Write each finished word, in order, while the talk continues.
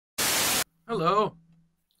Hello.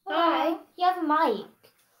 Hi. You have a mic.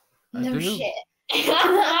 I No do. shit.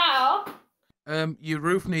 How? Your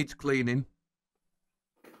roof needs cleaning.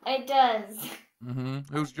 It does.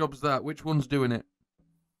 Whose job's that? Which one's doing it?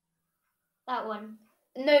 That one.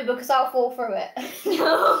 No, because I'll fall through it.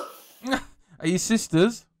 No. Are you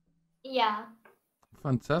sisters? Yeah.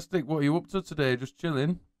 Fantastic. What are you up to today? Just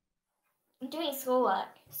chilling? I'm doing schoolwork.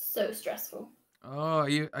 So stressful. Oh, are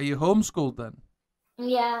you homeschooled then?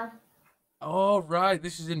 Yeah. Oh, right.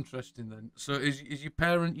 This is interesting then. So is your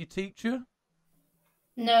parent your teacher?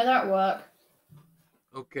 No, that work.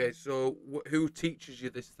 Okay, so who teaches you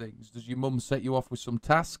these things? Does your mum set you off with some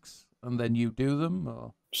tasks and then you do them,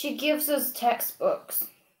 or? She gives us textbooks.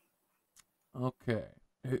 Okay.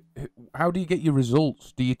 How do you get your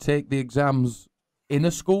results? Do you take the exams in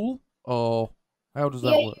a school, or how does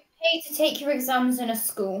that Yeah, work? you pay to take your exams in a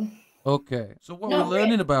school. Okay. So what Not we're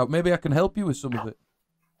learning about, maybe I can help you with some of it.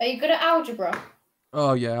 Are you good at algebra?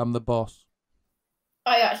 Oh yeah, I'm the boss.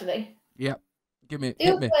 I actually. Yep. The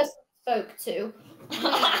Hit other me. person we spoke to,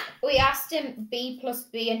 we asked him B plus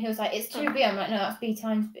B, and he was like, "It's 2B." I'm like, "No, that's B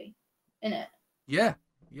times B, innit?" Yeah.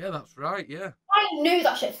 Yeah, that's right, yeah. I knew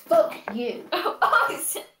that shit. Fuck you.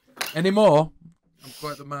 Any more? I'm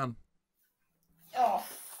quite the man. Oh,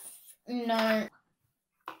 no.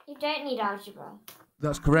 You don't need algebra.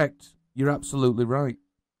 That's correct. You're absolutely right.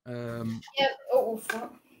 Yeah. Oh,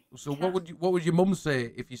 fuck. So what would your mum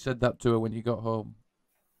say if you said that to her when you got home?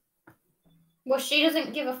 Well, she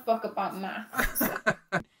doesn't give a fuck about maths. So.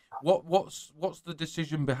 What's the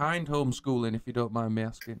decision behind homeschooling, if you don't mind me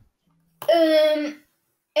asking?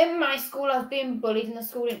 In my school, I was being bullied, and the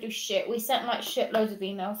school didn't do shit. We sent like shitloads of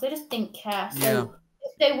emails. They just didn't care. So Yeah.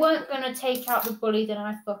 if they weren't gonna take out the bully, then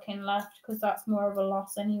I fucking left because that's more of a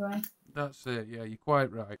loss anyway. That's it. Yeah, you're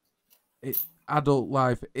quite right. Adult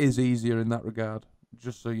life is easier in that regard.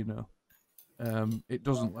 Just so you know, it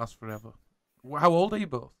doesn't last forever. How old are you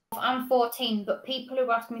both? I'm 14, but people who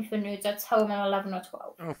ask me for nudes, I tell them I'm 11 or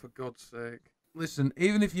 12. Oh, for God's sake! Listen,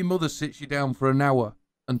 even if your mother sits you down for an hour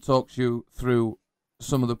and talks you through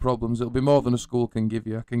some of the problems, it'll be more than a school can give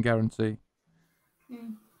you. I can guarantee.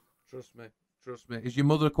 Trust me. Trust me. Is your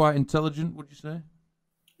mother quite intelligent? Would you say?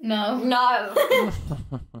 No. No.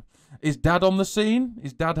 Is Dad on the scene?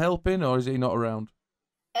 Is Dad helping, or is he not around?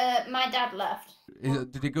 My dad left.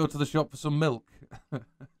 Did he go to the shop for some milk?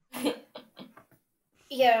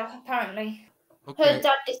 Yeah, apparently. Okay. Her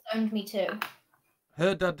dad disowned me too.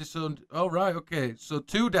 Her dad disowned. Oh right, okay. So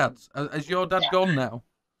two dads. Has your dad gone now?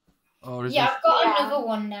 Or is Yeah, this... I've got Yeah. another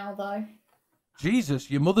one now though. Jesus,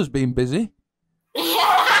 your mother's been busy.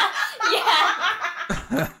 Yeah.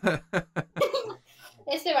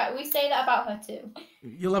 It's alright, we say that about her too.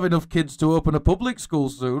 You'll have enough kids to open a public school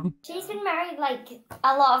soon. She's been married like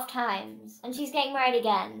a lot of times, and she's getting married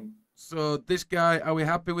again. So this guy, are we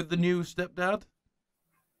happy with the new stepdad?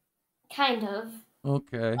 Kind of.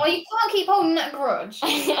 Okay. Oh, you can't keep holding that grudge.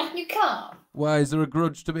 You can't. Why, is there a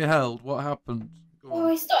grudge to be held? What happened? Go Oh,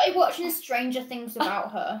 on. I started watching Stranger Things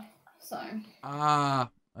about her, so.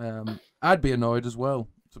 I'd be annoyed as well,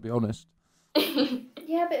 to be honest.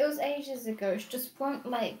 Yeah, but it was ages ago. She just won't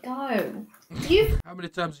let it go. You How many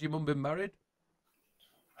times has your mum been married?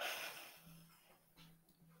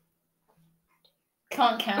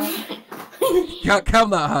 can't count. Can't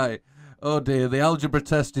count that high. Oh dear, the algebra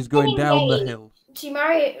test is going down the hill.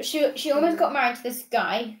 She almost got married to this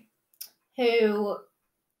guy who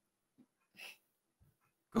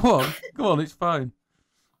Go on, it's fine.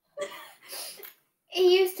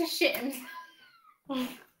 he used to shit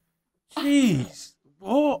himself. Jeez,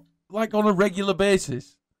 what? Like on a regular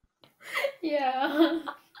basis? Yeah.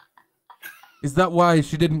 Is that why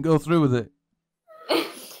she didn't go through with it?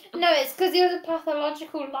 No, it's because he was a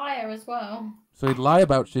pathological liar as well. So he'd lie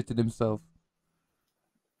about shitting himself.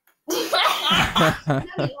 No, he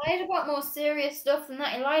lied about more serious stuff than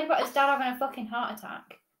that. He lied about his dad having a fucking heart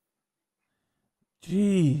attack.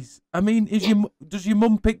 Jeez, I mean, does your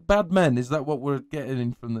mum pick bad men? Is that what we're getting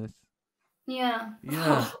in from this? Yeah.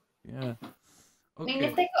 Yeah, yeah. I mean, Okay.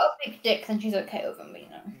 if they got a big dick, then she's okay with them, you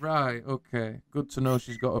know. Right, okay. Good to know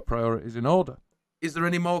she's got her priorities in order. Is there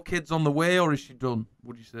any more kids on the way, or is she done,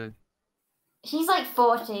 would you say? She's like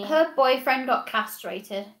 40. Her boyfriend got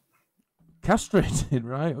castrated. Castrated,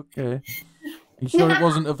 right, okay. You sure it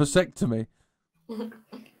wasn't a vasectomy?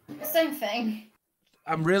 Same thing.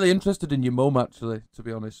 I'm really interested in your mum, actually, to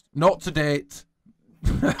be honest. Not to date.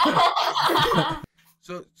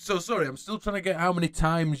 So sorry, I'm still trying to get how many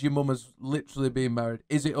times your mum has literally been married.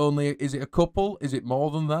 Is it a couple? Is it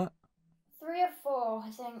more than that? 3 or 4, I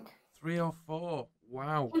think. 3 or 4.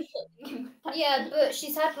 Wow. Yeah, but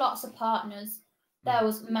she's had lots of partners. There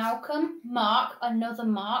was Malcolm, Mark, another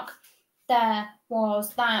Mark. There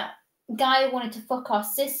was that guy who wanted to fuck our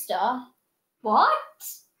sister. What?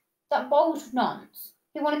 That bald nonce.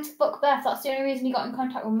 He wanted to fuck Beth. That's the only reason he got in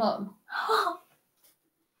contact with Mum.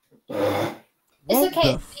 What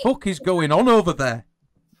okay. the fuck is going on over there?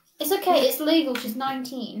 It's okay. It's legal. She's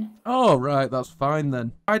 19. Oh, right. That's fine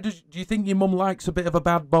then. Do you think your mum likes a bit of a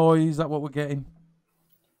bad boy? Is that what we're getting?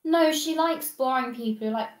 No, she likes boring people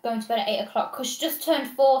who like going to bed at 8 o'clock because she just turned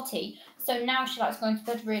 40. So now she likes going to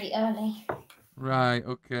bed really early. Right,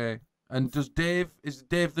 okay. And is Dave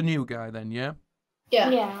the new guy then, yeah?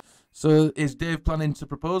 Yeah. So is Dave planning to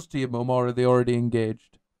propose to your mum, or are they already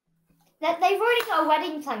engaged? They've already got a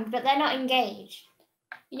wedding planned, but they're not engaged.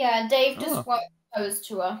 Yeah, Dave just won't propose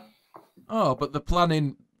to her. Oh, but they're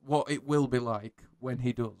planning what it will be like when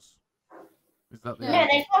he does. Is that the No, idea?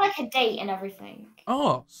 they've got like a date and everything.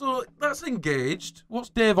 Oh, so that's engaged. What's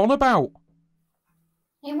Dave on about?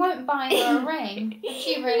 He won't buy her a ring.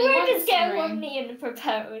 She really We're wants just getting a ring. money and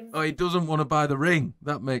propose. Oh, he doesn't want to buy the ring.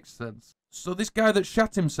 That makes sense. So this guy that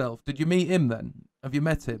shat himself, did you meet him then? Have you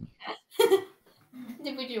met him?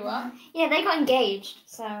 Did we do what? Yeah, they got engaged,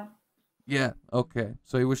 so. Yeah, okay.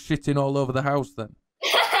 So he was shitting all over the house then?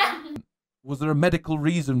 Was there a medical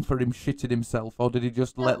reason for him shitting himself, or did he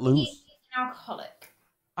just let loose? He's an alcoholic.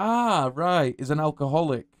 Ah, right. He's an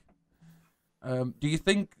alcoholic. Do you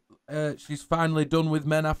think she's finally done with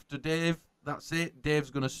men after Dave? That's it? Dave's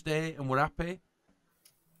going to stay and we're happy?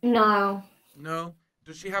 No. No?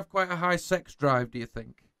 Does she have quite a high sex drive, do you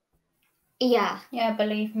think? Yeah. Yeah,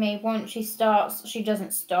 believe me, once she starts, she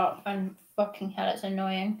doesn't stop, and fucking hell, it's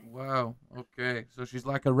annoying. Wow, okay. So she's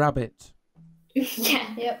like a rabbit.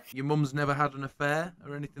 Yeah. Yep. Your mum's never had an affair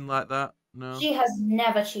or anything like that? No? She has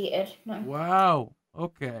never cheated. No. Wow,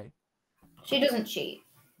 okay. She doesn't cheat.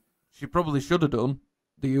 She probably should have done.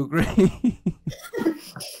 Do you agree?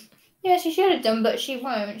 Yeah, she should have done, but she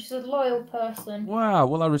won't. She's a loyal person. Wow,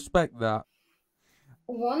 well, I respect that.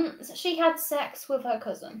 Once she had sex with her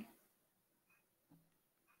cousin.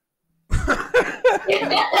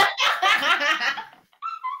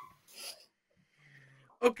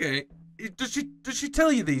 Okay. Does she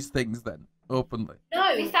tell you these things then, openly?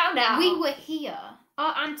 No, We found out. We were here.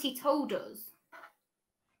 Our auntie told us.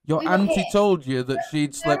 Your We were auntie here. told you that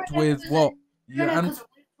she'd slept with what? Your No, aunt? because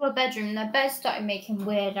we went to her bedroom, their bed started making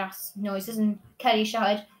weird ass noises, and Kelly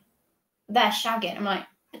shouted, "They're shagging." I'm like,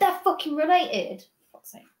 but they're fucking related. For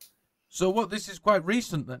fuck's sake. So what? This is quite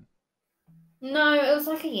recent then. No, it was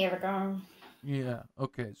like a year ago. Yeah.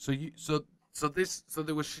 Okay. So she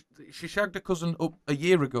shagged a cousin up a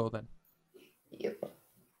year ago then. Yep.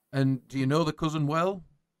 And do you know the cousin well?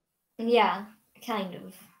 Yeah, kind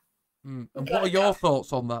of. And what are your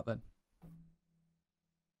thoughts on that then?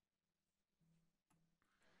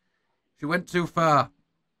 She went too far.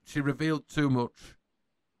 She revealed too much.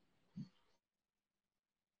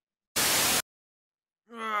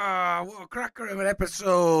 Ah, what a cracker of an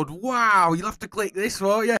episode. Wow, you'll have to click this,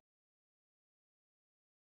 won't you?